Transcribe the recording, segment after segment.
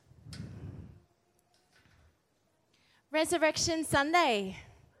Resurrection Sunday.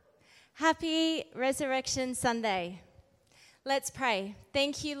 Happy Resurrection Sunday. Let's pray.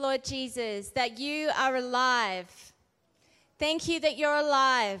 Thank you, Lord Jesus, that you are alive. Thank you that you're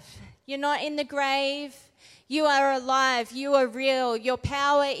alive. You're not in the grave. You are alive. You are real. Your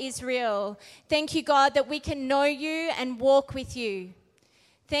power is real. Thank you, God, that we can know you and walk with you.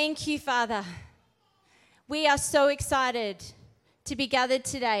 Thank you, Father. We are so excited to be gathered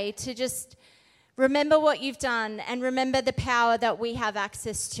today to just remember what you've done and remember the power that we have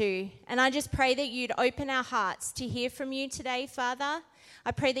access to. And I just pray that you'd open our hearts to hear from you today, Father.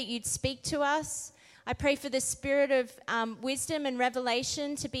 I pray that you'd speak to us. I pray for the spirit of wisdom and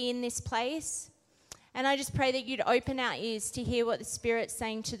revelation to be in this place. And I just pray that you'd open our ears to hear what the Spirit's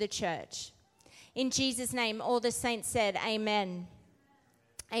saying to the church. In Jesus' name, all the saints said, amen.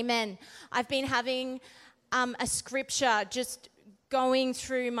 Amen. I've been having a scripture just going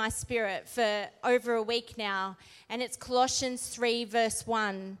through my spirit for over a week now, and it's Colossians 3 verse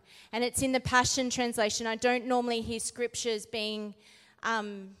 1, and it's in the Passion Translation. I don't normally hear scriptures being,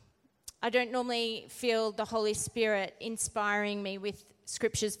 I don't normally feel the Holy Spirit inspiring me with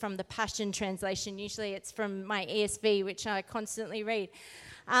scriptures from the Passion Translation. Usually it's from my ESV, which I constantly read.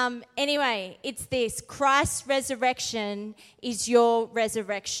 Anyway, it's this: Christ's resurrection is your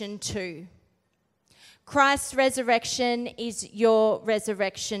resurrection too. Christ's resurrection is your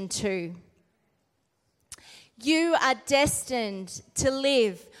resurrection too. You are destined to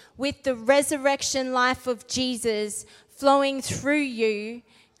live with the resurrection life of Jesus flowing through you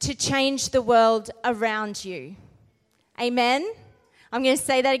to change the world around you. Amen? I'm going to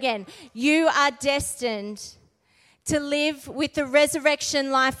say that again. You are destined to live with the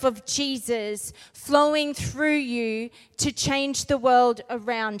resurrection life of Jesus flowing through you to change the world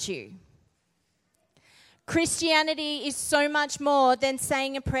around you. Christianity is so much more than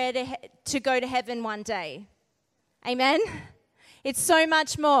saying a prayer to go to heaven one day. Amen? It's so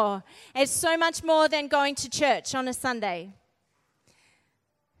much more. It's so much more than going to church on a Sunday.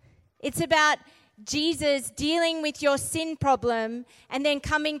 It's about Jesus dealing with your sin problem and then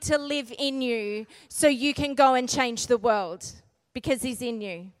coming to live in you so you can go and change the world because he's in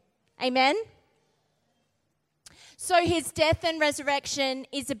you. Amen? So his death and resurrection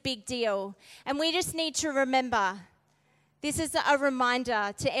is a big deal. And we just need to remember, this is a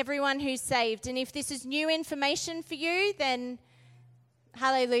reminder to everyone who's saved. And if this is new information for you, then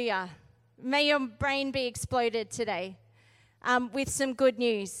hallelujah. May your brain be exploded today with some good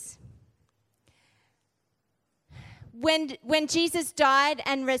news. When Jesus died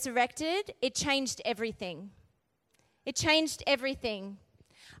and resurrected, it changed everything. It changed everything.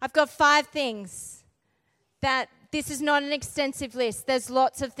 I've got 5 things that... This is not an extensive list. There's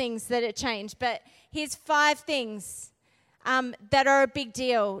lots of things that it changed. But here's 5 things that are a big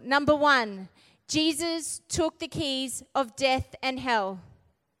deal. Number 1, Jesus took the keys of death and hell.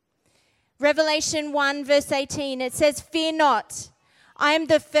 Revelation 1 verse 18, it says, "Fear not, I am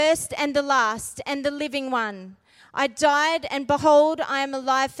the first and the last and the living one. I died, and behold, I am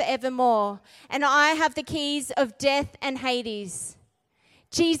alive forevermore, and I have the keys of death and Hades."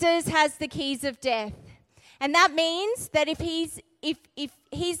 Jesus has the keys of death. And that means that if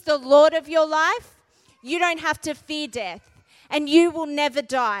he's the Lord of your life, you don't have to fear death, and you will never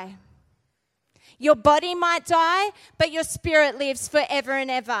die. Your body might die, but your spirit lives forever and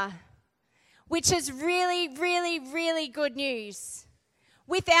ever, which is really, really, really good news.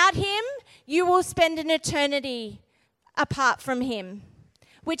 Without him, you will spend an eternity apart from him,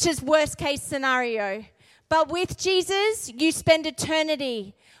 which is worst case scenario. But with Jesus, you spend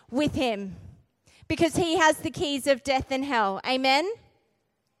eternity with him, because he has the keys of death and hell. Amen?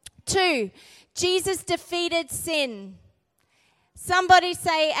 2, Jesus defeated sin. Somebody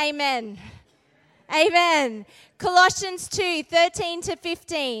say amen. Amen. Colossians 2, 13 to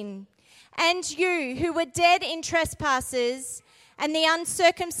 15. "And you who were dead in trespasses and the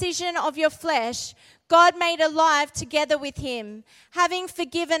uncircumcision of your flesh, God made alive together with him, having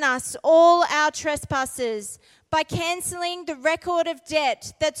forgiven us all our trespasses, by cancelling the record of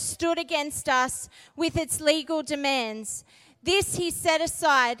debt that stood against us with its legal demands. This he set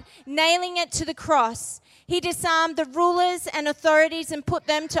aside, nailing it to the cross. He disarmed the rulers and authorities and put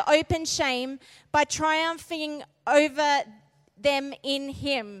them to open shame by triumphing over them in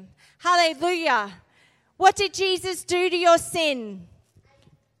him." Hallelujah. What did Jesus do to your sin?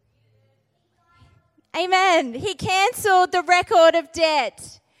 Amen. He cancelled the record of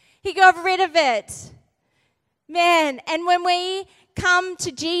debt. He got rid of it. Man, and when we come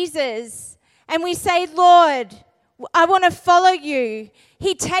to Jesus and we say, "Lord, I want to follow you,"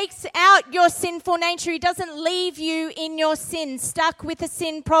 He takes out your sinful nature. He doesn't leave you in your sin, stuck with a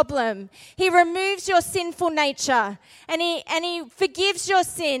sin problem. He removes your sinful nature, and he forgives your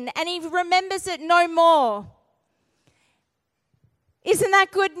sin, and he remembers it no more. Isn't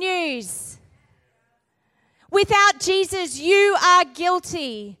that good news? Without Jesus, you are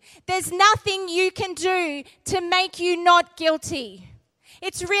guilty. There's nothing you can do to make you not guilty.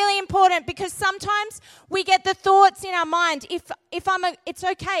 It's really important because sometimes we get the thoughts in our mind, it's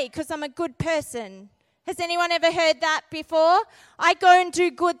okay because I'm a good person. Has anyone ever heard that before? I go and do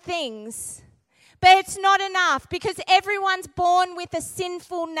good things. But it's not enough because everyone's born with a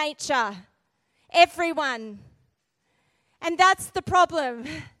sinful nature. Everyone. And that's the problem.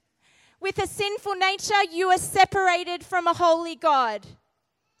 With a sinful nature, you are separated from a holy God.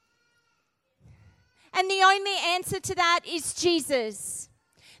 And the only answer to that is Jesus.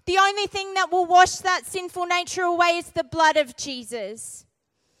 The only thing that will wash that sinful nature away is the blood of Jesus.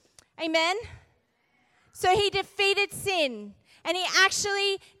 Amen? So he defeated sin, and he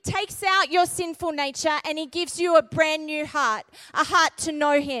actually takes out your sinful nature, and he gives you a brand new heart, a heart to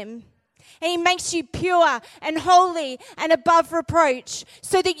know him. And he makes you pure and holy and above reproach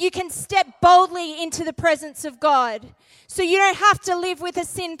so that you can step boldly into the presence of God. So you don't have to live with a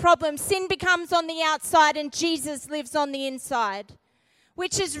sin problem. Sin becomes on the outside and Jesus lives on the inside,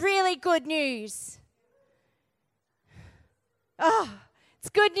 which is really good news. Oh, it's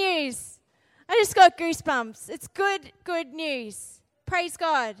good news. I just got goosebumps. It's good news. Praise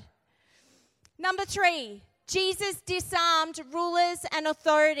God. Number 3, Jesus disarmed rulers and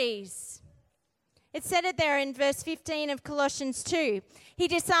authorities. It said it there in verse 15 of Colossians 2. He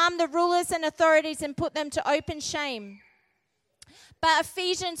disarmed the rulers and authorities and put them to open shame. But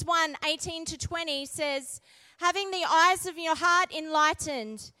Ephesians 1:18-20 says, having the eyes of your heart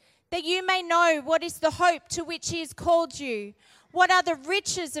enlightened, that you may know what is the hope to which he has called you, what are the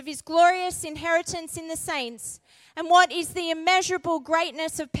riches of his glorious inheritance in the saints, and what is the immeasurable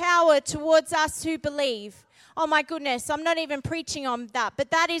greatness of power towards us who believe. Oh my goodness, I'm not even preaching on that,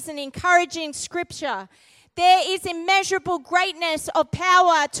 but that is an encouraging scripture. There is immeasurable greatness of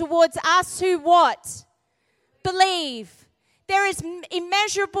power towards us who what? Believe. There is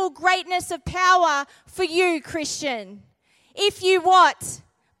immeasurable greatness of power for you, Christian. If you what?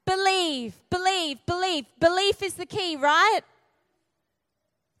 Believe. Belief is the key, right?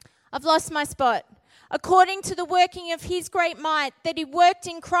 I've lost my spot. According to the working of his great might that he worked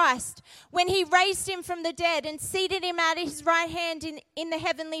in Christ, when he raised him from the dead and seated him at his right hand in the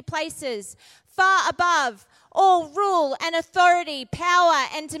heavenly places, far above all rule and authority, power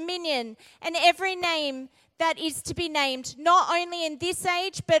and dominion, and every name that is to be named, not only in this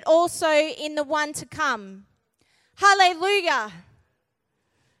age, but also in the one to come. Hallelujah.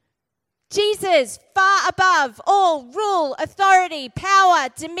 Jesus, far above all rule, authority, power,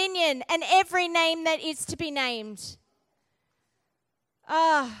 dominion, and every name that is to be named.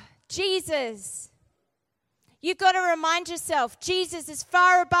 Jesus. You've got to remind yourself, Jesus is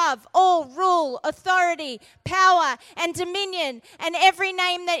far above all rule, authority, power, and dominion, and every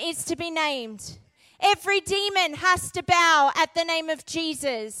name that is to be named. Every demon has to bow at the name of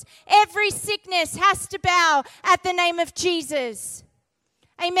Jesus. Every sickness has to bow at the name of Jesus.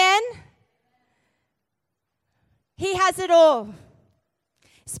 Amen? He has it all.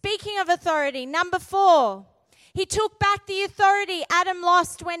 Speaking of authority, number 4, he took back the authority Adam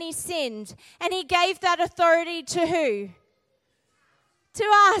lost when he sinned, and he gave that authority to who? To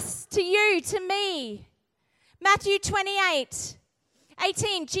us, to you, to me. Matthew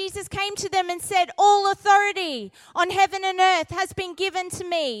 28:18, Jesus came to them and said, all authority on heaven and earth has been given to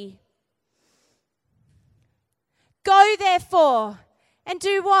me. Go therefore and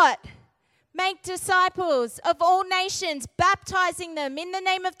do what? Make disciples of all nations, baptizing them in the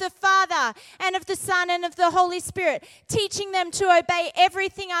name of the Father and of the Son and of the Holy Spirit, teaching them to obey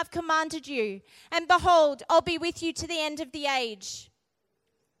everything I've commanded you. And behold, I'll be with you to the end of the age.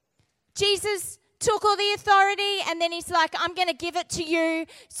 Jesus took all the authority and then he's like, I'm going to give it to you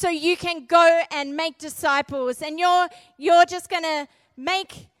so you can go and make disciples. And you're just going to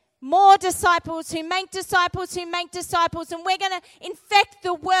make more disciples who make disciples who make disciples. And we're going to infect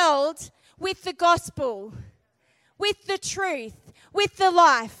the world with the gospel, with the truth, with the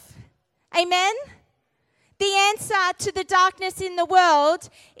life. Amen? The answer to the darkness in the world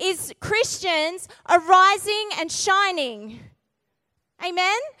is Christians arising and shining.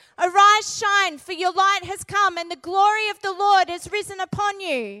 Amen? Arise, shine, for your light has come, and the glory of the Lord has risen upon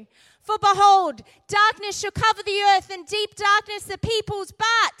you. For behold, darkness shall cover the earth, and deep darkness the peoples,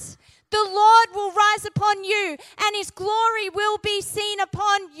 but the Lord will rise upon you, and his glory will be seen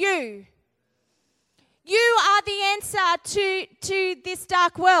upon you. You are the answer to this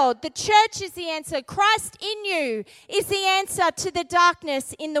dark world. The church is the answer. Christ in you is the answer to the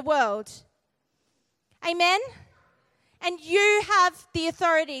darkness in the world. Amen? And you have the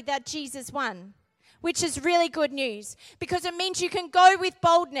authority that Jesus won, which is really good news because it means you can go with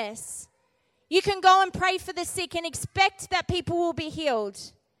boldness. You can go and pray for the sick and expect that people will be healed.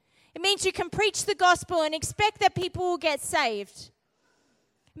 It means you can preach the gospel and expect that people will get saved.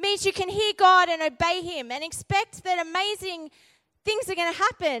 It means you can hear God and obey him and expect that amazing things are going to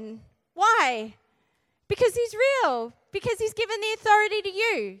happen. Why? Because he's real. Because he's given the authority to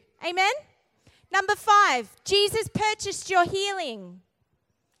you. Amen? Number 5, Jesus purchased your healing.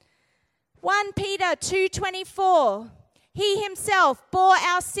 1 Peter 2:24. He himself bore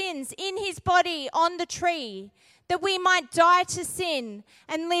our sins in his body on the tree, that we might die to sin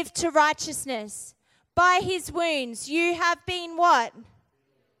and live to righteousness. By his wounds you have been what?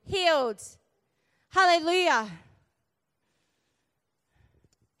 Healed. Hallelujah.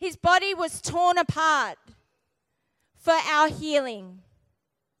 His body was torn apart for our healing.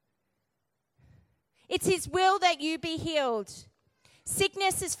 It's his will that you be healed.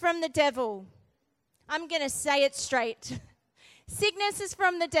 Sickness is from the devil. I'm going to say it straight. Sickness is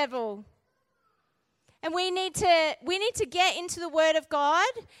from the devil. And we need to get into the Word of God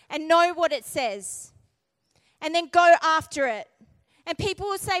and know what it says. And then go after it. And people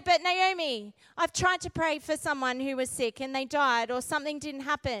will say, but Naomi, I've tried to pray for someone who was sick and they died or something didn't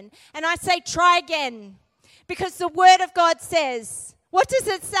happen. And I say, try again. Because the Word of God says, what does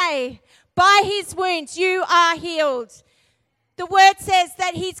it say? By his wounds you are healed. The Word says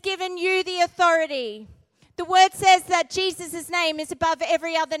that he's given you the authority. The Word says that Jesus' name is above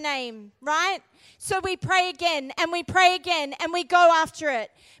every other name, right? So we pray again and we pray again and we go after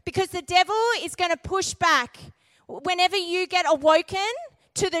it. Because the devil is going to push back. Whenever you get awoken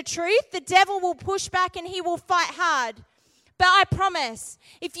to the truth, the devil will push back and he will fight hard. But I promise,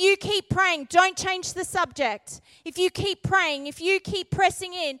 if you keep praying, don't change the subject. If you keep praying, if you keep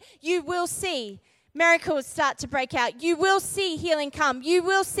pressing in, you will see miracles start to break out. You will see healing come. You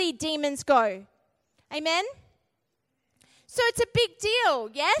will see demons go. Amen? So it's a big deal,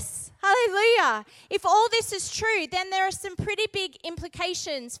 yes? Hallelujah. If all this is true, then there are some pretty big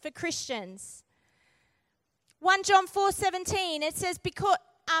implications for Christians. 1 John 4:17, it says, because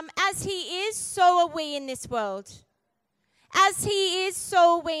as he is, so are we in this world. As he is,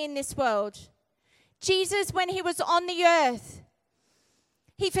 so are we in this world. Jesus, when he was on the earth,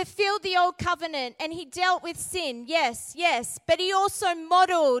 he fulfilled the old covenant and he dealt with sin, yes, but he also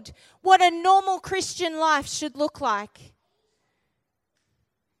modeled what a normal Christian life should look like.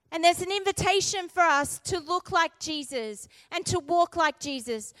 And there's an invitation for us to look like Jesus and to walk like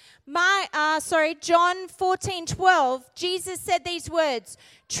Jesus. John 14:12, Jesus said these words,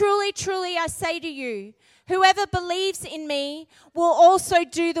 truly, truly, I say to you, whoever believes in me will also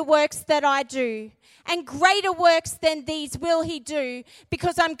do the works that I do. And greater works than these will he do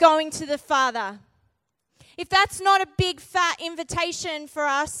because I'm going to the Father. If that's not a big fat invitation for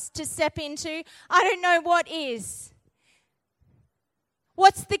us to step into, I don't know what is.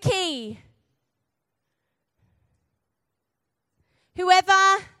 What's the key?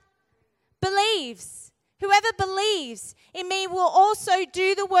 Whoever believes in me will also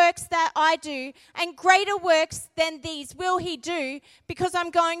do the works that I do, and greater works than these will he do because I'm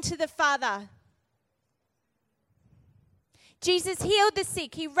going to the Father. Jesus healed the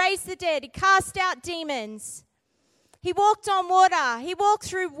sick. He raised the dead. He cast out demons. He walked on water. He walked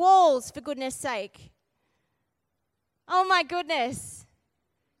through walls, for goodness sake. Oh my goodness.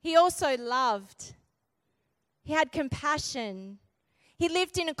 He also loved. He had compassion. He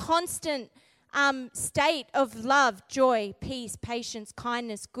lived in a constant state of love, joy, peace, patience,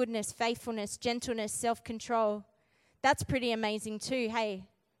 kindness, goodness, faithfulness, gentleness, self-control. That's pretty amazing too, hey?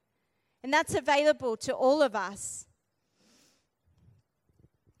 And that's available to all of us.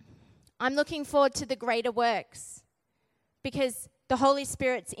 I'm looking forward to the greater works because the Holy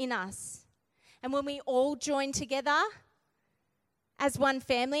Spirit's in us. And when we all join together as one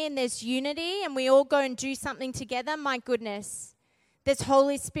family and there's unity and we all go and do something together, my goodness, there's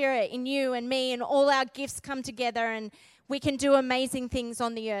Holy Spirit in you and me and all our gifts come together and we can do amazing things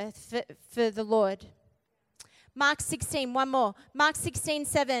on the earth for the Lord. Mark 16, one more. Mark 16,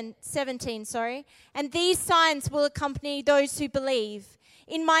 17. And these signs will accompany those who believe.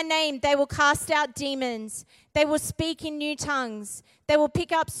 In my name, they will cast out demons. They will speak in new tongues. They will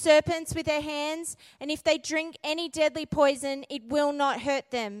pick up serpents with their hands. And if they drink any deadly poison, it will not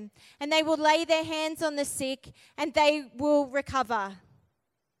hurt them. And they will lay their hands on the sick and they will recover.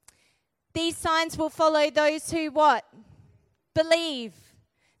 These signs will follow those who what? Believe.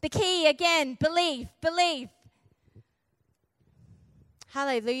 The key again, belief, belief.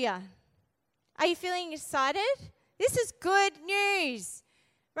 Hallelujah. Are you feeling excited? This is good news,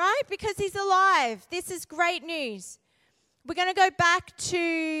 right? Because he's alive. This is great news. We're going to go back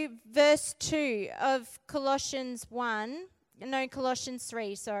to verse 2 of Colossians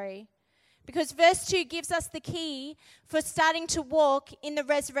 3, sorry. Because verse 2 gives us the key for starting to walk in the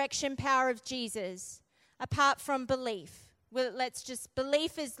resurrection power of Jesus, apart from belief. Well,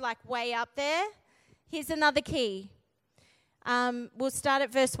 belief is like way up there. Here's another key. We'll start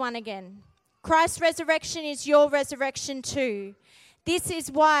at verse 1 again. Christ's resurrection is your resurrection too. This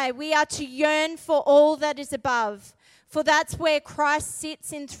is why we are to yearn for all that is above. For that's where Christ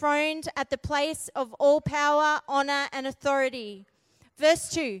sits enthroned at the place of all power, honor, and authority. Verse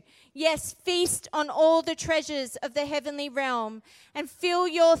 2, yes, feast on all the treasures of the heavenly realm and fill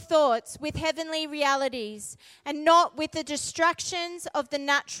your thoughts with heavenly realities and not with the distractions of the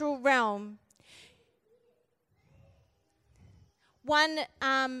natural realm.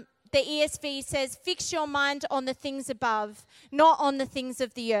 The ESV says, fix your mind on the things above, not on the things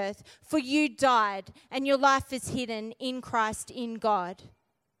of the earth. For you died, and your life is hidden in Christ in God.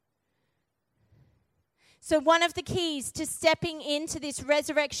 So one of the keys to stepping into this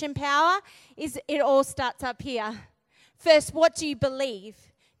resurrection power is it all starts up here. First, what do you believe?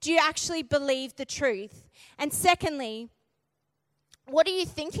 Do you actually believe the truth? And secondly, what are you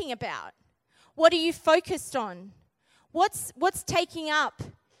thinking about? What are you focused on? What's taking up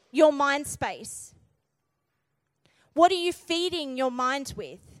your mind space? What are you feeding your mind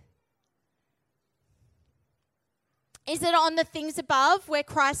with? Is it on the things above where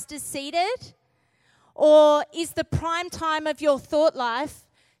Christ is seated? Or is the prime time of your thought life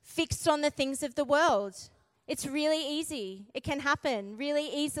fixed on the things of the world? It's really easy. It can happen really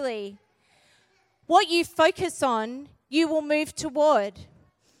easily. What you focus on, you will move toward.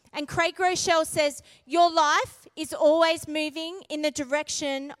 And Craig Rochelle says, your life is always moving in the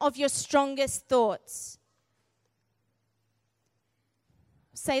direction of your strongest thoughts.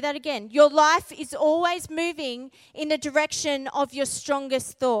 Say that again. Your life is always moving in the direction of your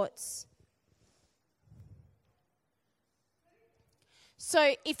strongest thoughts.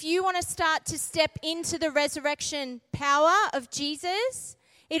 So if you want to start to step into the resurrection power of Jesus,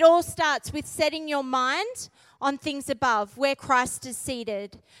 it all starts with setting your mind on things above, where Christ is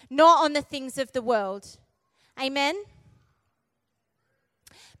seated, not on the things of the world. Amen?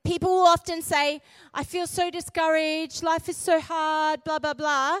 People will often say, I feel so discouraged, life is so hard, blah, blah,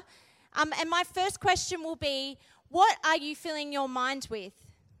 blah. And my first question will be, what are you filling your mind with?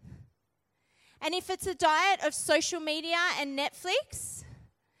 And if it's a diet of social media and Netflix,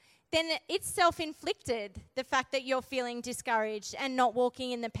 then it's self-inflicted, the fact that you're feeling discouraged and not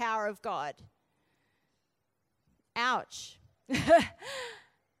walking in the power of God. Ouch.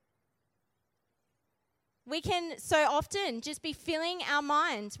 We can so often just be filling our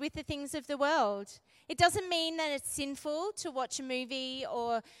minds with the things of the world. It doesn't mean that it's sinful to watch a movie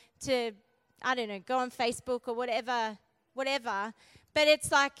or to, go on Facebook or whatever. But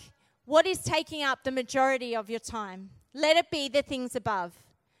it's like, what is taking up the majority of your time? Let it be the things above,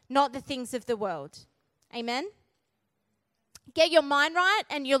 not the things of the world. Amen? Get your mind right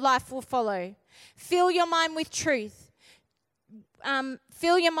and your life will follow. Fill your mind with truth.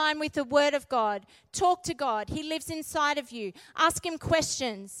 Fill your mind with the Word of God. Talk to God. He lives inside of you. Ask Him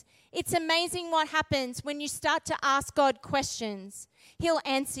questions. It's amazing what happens when you start to ask God questions. He'll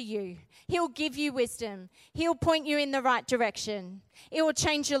answer you. He'll give you wisdom. He'll point you in the right direction. It will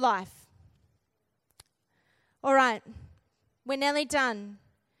change your life. All right. We're nearly done.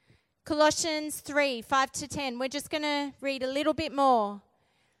 Colossians 3, 5-10. We're just going to read a little bit more.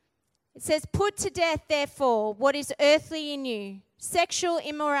 It says, put to death, therefore, what is earthly in you, sexual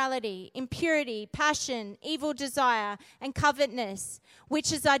immorality, impurity, passion, evil desire, and covetousness,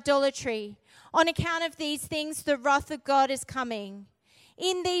 which is idolatry. On account of these things, the wrath of God is coming.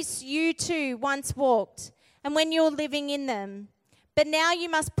 In these you too once walked, and when you were living in them. But now you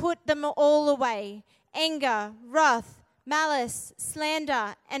must put them all away, anger, wrath, malice,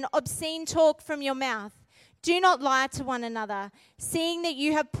 slander, and obscene talk from your mouth. Do not lie to one another, seeing that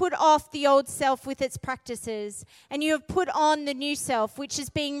you have put off the old self with its practices, and you have put on the new self, which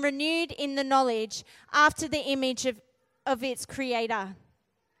is being renewed in the knowledge after the image of its creator.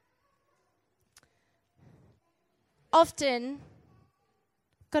 Often,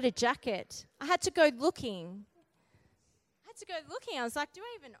 got a jacket. I had to go looking. I was like, do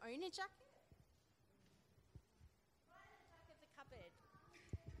I even own a jacket?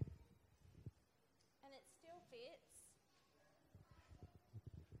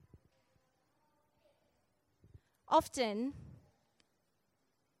 Often,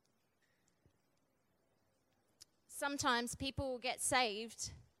 sometimes people will get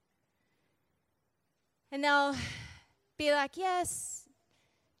saved and they'll be like, yes,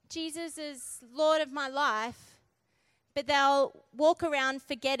 Jesus is Lord of my life, but they'll walk around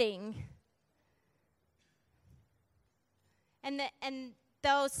forgetting. And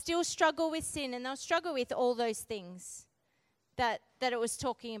they'll still struggle with sin, and they'll struggle with all those things that it was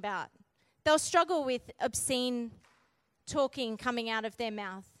talking about. They'll struggle with obscene talking coming out of their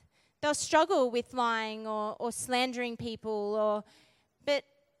mouth. They'll struggle with lying or slandering people. But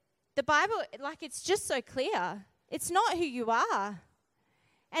the Bible, it's just so clear. It's not who you are.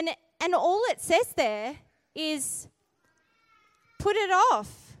 And all it says there is put it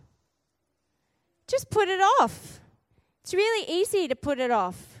off. Just put it off. It's really easy to put it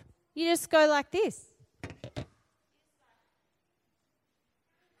off. You just go like this.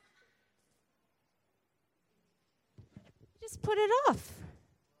 Just put it off.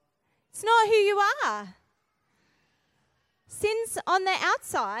 It's not who you are. Sin's on the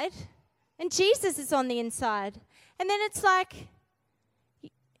outside and Jesus is on the inside. And then it's like,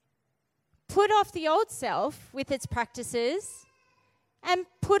 put off the old self with its practices and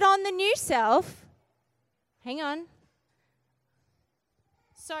put on the new self. Hang on.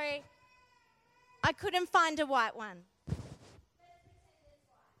 Sorry, I couldn't find a white one.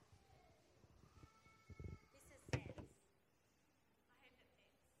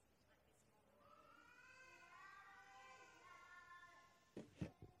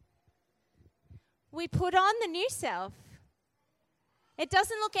 We put on the new self. It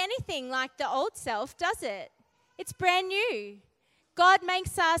doesn't look anything like the old self, does it? It's brand new. God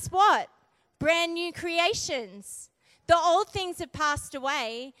makes us what? Brand new creations. The old things have passed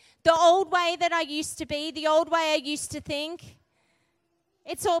away. The old way that I used to be, the old way I used to think,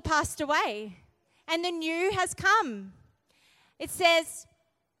 it's all passed away. And the new has come. It says,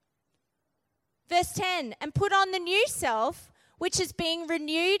 verse 10, and put on the new self, which is being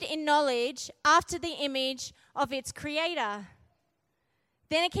renewed in knowledge after the image of its creator.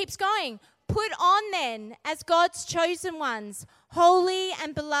 Then it keeps going. Put on then, as God's chosen ones, holy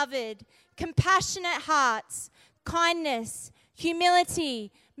and beloved, compassionate hearts, kindness,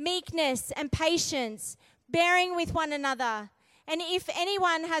 humility, meekness, and patience, bearing with one another. And if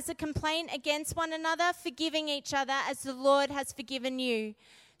anyone has a complaint against one another, forgiving each other as the Lord has forgiven you,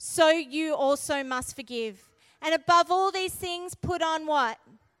 so you also must forgive. And above all these things, put on what?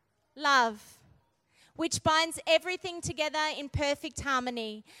 Love, which binds everything together in perfect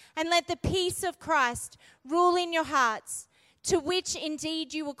harmony. And let the peace of Christ rule in your hearts, to which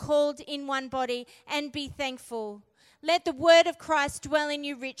indeed you were called in one body, and be thankful. Let the word of Christ dwell in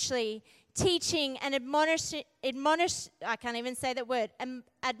you richly, teaching and admonishing, I can't even say that word,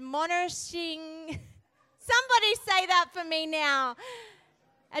 admonishing, somebody say that for me now.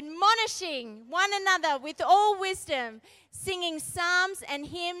 Admonishing one another with all wisdom, singing psalms and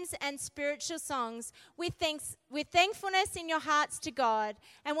hymns and spiritual songs with thankfulness in your hearts to God.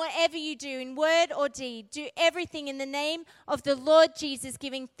 And whatever you do in word or deed, do everything in the name of the Lord Jesus,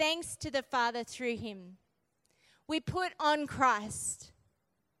 giving thanks to the Father through him. We put on Christ.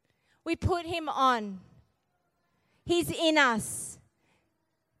 We put him on. He's in us.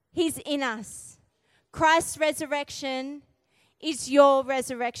 He's in us. Christ's resurrection is your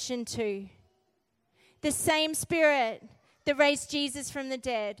resurrection too. The same Spirit that raised Jesus from the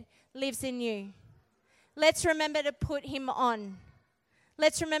dead lives in you. Let's remember to put him on.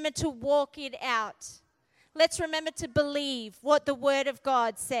 Let's remember to walk it out. Let's remember to believe what the Word of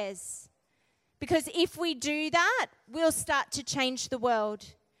God says. Because if we do that, we'll start to change the world.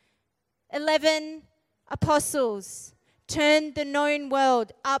 11 apostles turned the known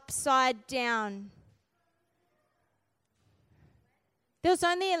world upside down. There was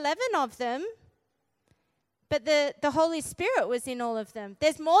only 11 of them, but the Holy Spirit was in all of them.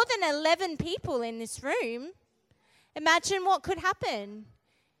 There's more than 11 people in this room. Imagine what could happen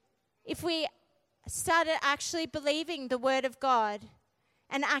if we started actually believing the Word of God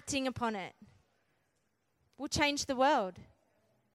and acting upon it. We'll change the world.